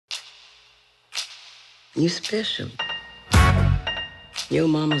You special. Your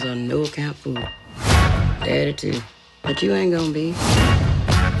mama's a no-account fool. Daddy, too. But you ain't gonna be.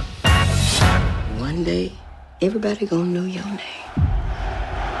 One day, everybody gonna know your name.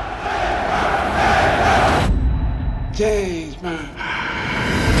 James, man.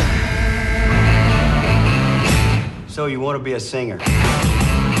 So you want to be a singer?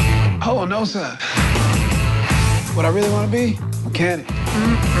 Oh, no, sir. What I really want to be? Mechanic.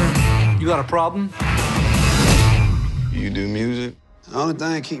 You got a problem? You do music? The only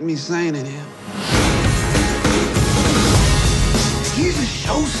thing keep me sane in here. He's a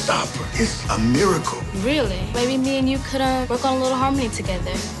showstopper. It's a miracle. Really? Maybe me and you could work on a little harmony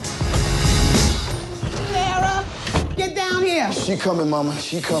together. Sarah, get down here. She coming, Mama.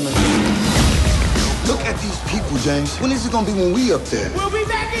 She coming. Look at these people, James. When is it gonna be when we up there? We'll be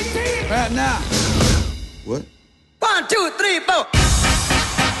back in 10. Right now. What? 1, 2, 3, 4. 1,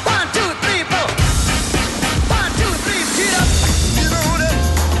 2, 3, 4. 1, 2, 3, get up.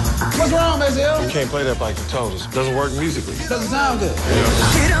 What's wrong, Miss Hill? You can't play that like you told us. It doesn't work musically. Doesn't sound good.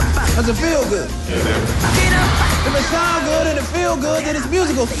 Get up. Does it feel good? Get up. If it sounds good and it feels good, then it's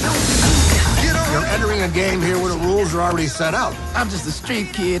musical. You're entering a game here where the rules are already set out. I'm just a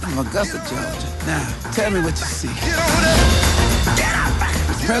street kid from Augusta, Georgia. Now, tell me what you see.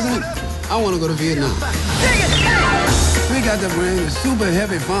 Mr. President, I want to go to Vietnam. We got to bring a super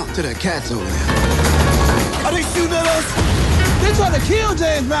heavy funk to the cats over there. Are they shooting at us? They trying to kill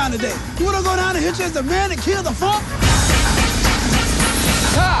James Brown today. You want to go down and hit you as the man that killed the funk?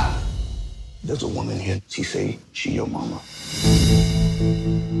 Stop! There's a woman here. She say she your mama.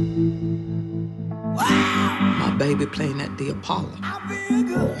 My baby playing at the Apollo.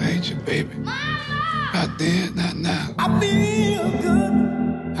 I ain't your baby. Not then, not now. I feel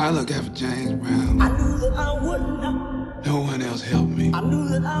good. I look after James Brown. I knew that I wouldn't. No one else helped me. I knew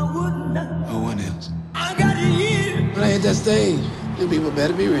that I wouldn't. No one else. I got you. When I hit that stage, them people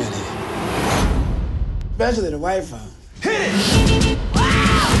better be ready. Especially the white folk. Hit it!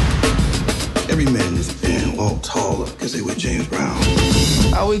 Every man in this band walk taller because they with James Brown.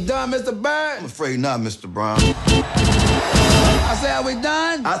 Are we done, Mr. Bird? I'm afraid not, Mr. Brown. I said, are we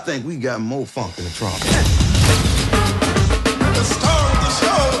done? I think we got more funk in the trunk. The star of the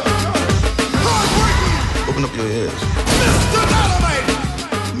show. Hard working. Open up your ears. Mr.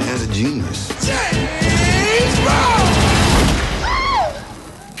 Dynamite. Man's a genius. James.